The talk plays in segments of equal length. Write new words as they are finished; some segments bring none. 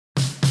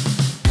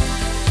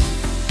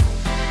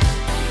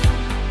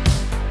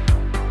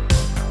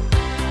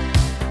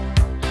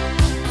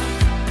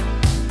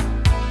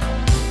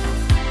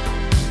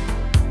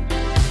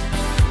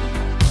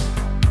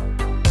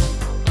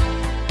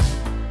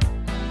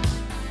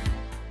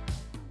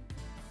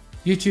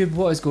YouTube,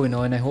 what is going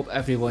on? I hope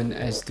everyone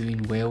is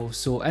doing well.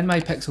 So in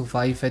my Pixel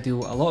 5 video,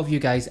 a lot of you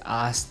guys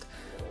asked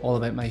all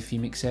about my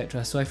theme,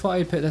 etc. So I thought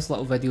I'd put this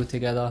little video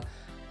together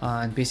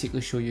and basically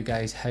show you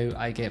guys how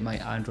I get my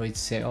Android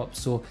set up.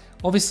 So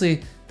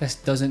obviously this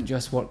doesn't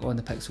just work on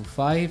the Pixel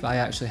 5, I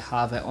actually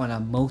have it on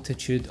a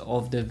multitude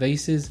of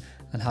devices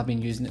and have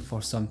been using it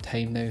for some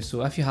time now.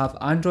 So if you have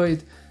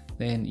Android,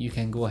 then you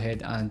can go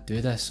ahead and do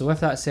this. So with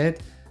that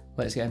said,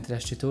 let's get into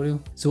this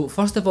tutorial. So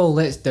first of all,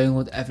 let's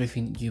download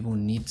everything you will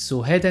need.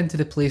 So head into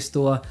the Play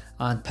Store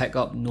and pick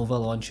up Nova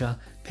Launcher.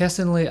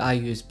 Personally, I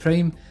use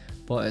Prime,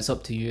 but it's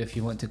up to you if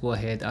you want to go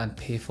ahead and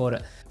pay for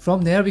it.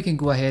 From there, we can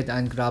go ahead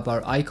and grab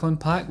our icon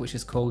pack, which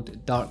is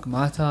called Dark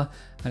Matter,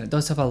 and it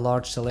does have a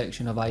large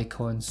selection of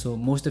icons, so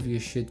most of you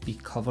should be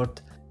covered.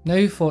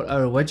 Now for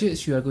our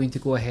widgets, you are going to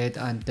go ahead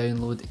and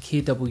download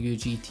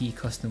KWGT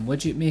Custom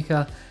Widget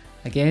Maker.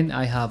 Again,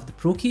 I have the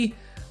Pro key.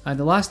 And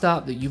the last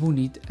app that you will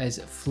need is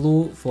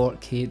Flow for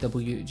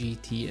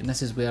KWGT, and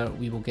this is where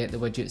we will get the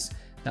widgets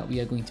that we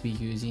are going to be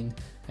using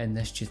in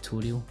this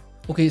tutorial.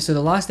 Okay, so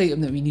the last item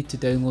that we need to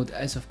download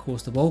is of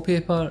course the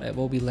wallpaper. It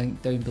will be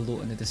linked down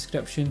below in the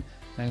description,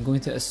 and I'm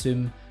going to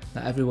assume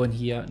that everyone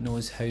here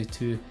knows how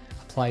to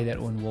apply their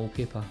own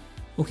wallpaper.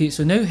 Okay,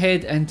 so now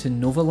head into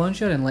Nova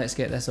Launcher and let's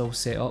get this all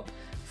set up.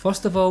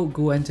 First of all,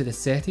 go into the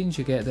settings.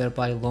 You get there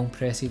by long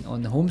pressing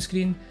on the home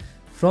screen.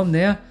 From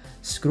there,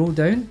 scroll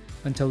down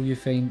until you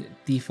find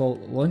default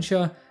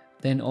launcher,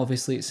 then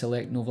obviously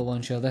select Nova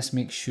Launcher. This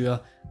makes sure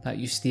that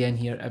you stay in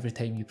here every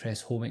time you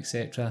press home,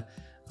 etc.,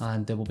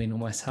 and there will be no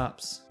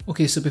mishaps.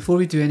 Okay, so before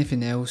we do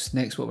anything else,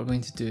 next what we're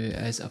going to do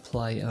is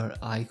apply our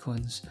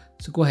icons.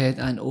 So go ahead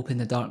and open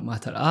the Dark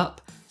Matter app,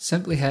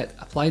 simply hit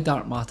Apply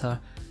Dark Matter,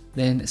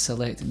 then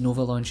select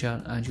Nova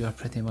Launcher and you are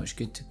pretty much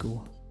good to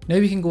go. Now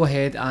we can go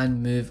ahead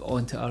and move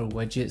on to our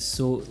widgets.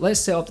 So let's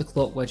set up the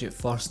clock widget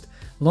first.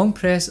 Long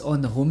press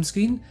on the home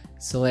screen,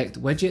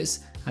 select widgets,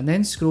 and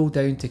then scroll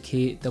down to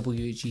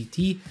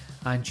KWGT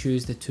and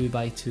choose the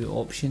 2x2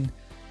 option.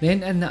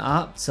 Then in the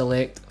app,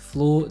 select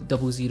Flow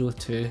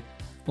 002.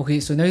 Okay,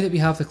 so now that we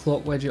have the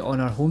clock widget on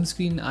our home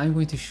screen, I'm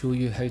going to show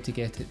you how to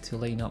get it to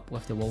line up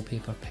with the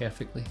wallpaper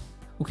perfectly.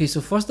 Okay,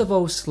 so first of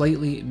all,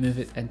 slightly move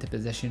it into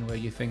position where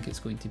you think it's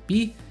going to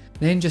be,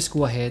 then just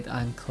go ahead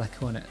and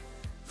click on it.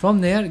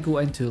 From there, go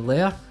into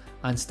Layer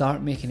and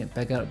start making it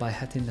bigger by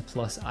hitting the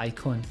plus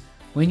icon.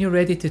 When you're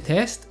ready to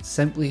test,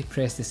 simply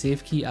press the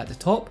save key at the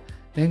top,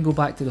 then go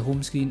back to the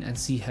home screen and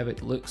see how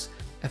it looks.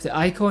 If the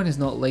icon is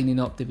not lining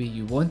up the way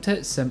you want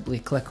it, simply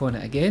click on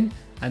it again,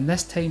 and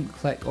this time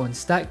click on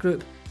Stack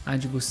Group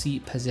and you will see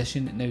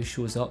position now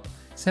shows up.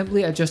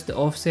 Simply adjust the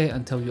offset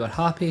until you are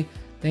happy,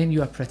 then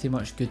you are pretty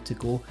much good to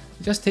go.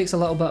 It just takes a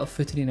little bit of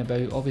footering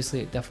about. Obviously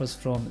it differs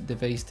from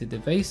device to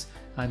device,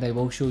 and I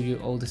will show you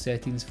all the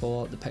settings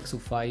for the Pixel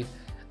 5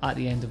 at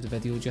the end of the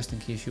video, just in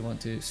case you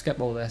want to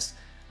skip all this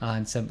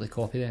and simply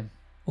copy them.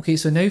 Okay,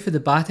 so now for the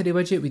battery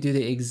widget, we do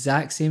the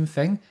exact same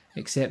thing,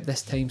 except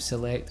this time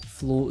select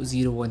Flow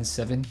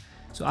 017.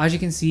 So as you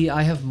can see,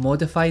 I have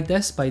modified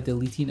this by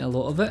deleting a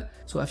lot of it.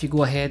 So if you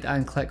go ahead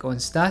and click on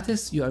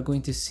status, you are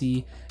going to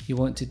see you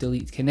want to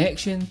delete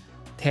connection,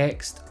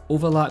 text,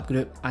 overlap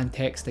group, and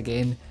text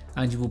again,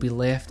 and you will be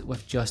left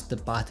with just the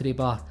battery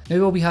bar.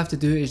 Now all we have to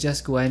do is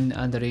just go in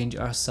and arrange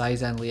our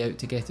size and layout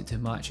to get it to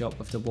match up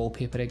with the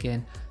wallpaper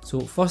again. So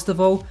first of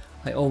all,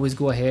 I always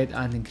go ahead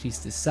and increase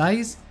the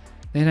size,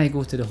 then I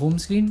go to the home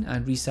screen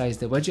and resize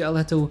the widget a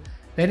little,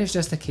 then it's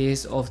just a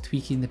case of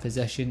tweaking the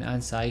position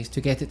and size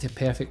to get it to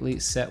perfectly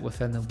sit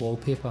within the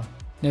wallpaper.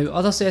 Now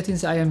other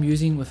settings that I am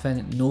using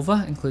within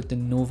Nova include the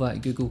Nova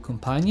Google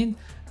Companion,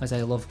 as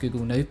I love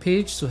Google Now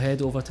page, so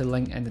head over to the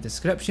link in the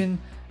description,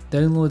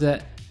 download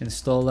it,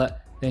 install it,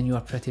 then you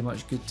are pretty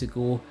much good to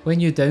go. When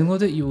you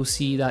download it, you will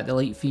see that the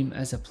light theme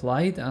is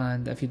applied,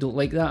 and if you don't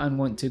like that and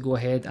want to go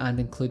ahead and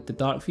include the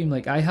dark theme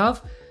like I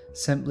have,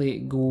 simply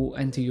go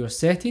into your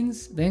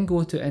settings, then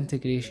go to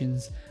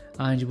integrations,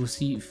 and you will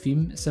see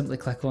theme. Simply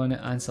click on it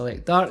and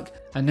select dark,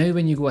 and now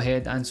when you go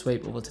ahead and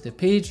swipe over to the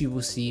page, you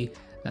will see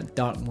that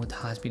dark mode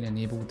has been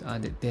enabled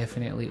and it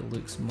definitely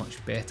looks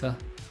much better.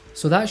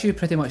 So that's you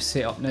pretty much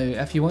set up now.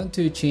 If you want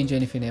to change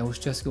anything else,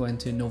 just go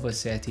into Nova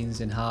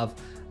settings and have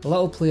a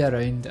little play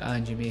around,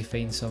 and you may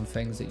find some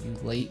things that you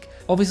like.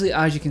 Obviously,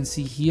 as you can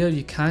see here,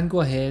 you can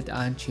go ahead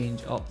and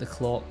change up the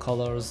clock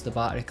colours, the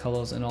battery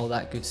colours, and all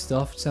that good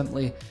stuff.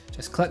 Simply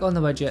just click on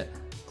the widget,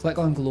 click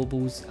on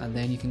globals, and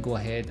then you can go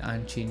ahead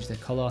and change the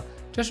colour.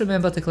 Just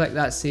remember to click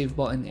that save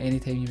button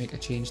anytime you make a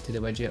change to the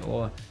widget,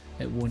 or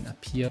it won't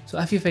appear. So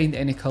if you find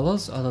any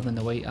colours other than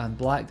the white and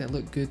black that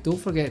look good, don't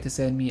forget to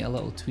send me a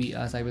little tweet,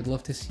 as I would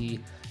love to see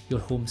your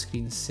home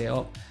screen set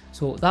up.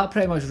 So that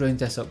pretty much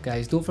rounds this up,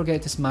 guys. Don't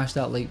forget to smash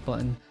that like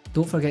button,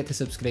 don't forget to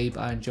subscribe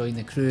and join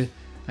the crew,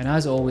 and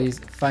as always,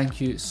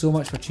 thank you so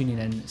much for tuning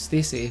in.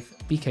 Stay safe,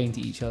 be kind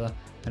to each other,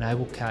 and I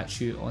will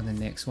catch you on the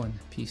next one.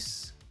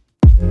 Peace.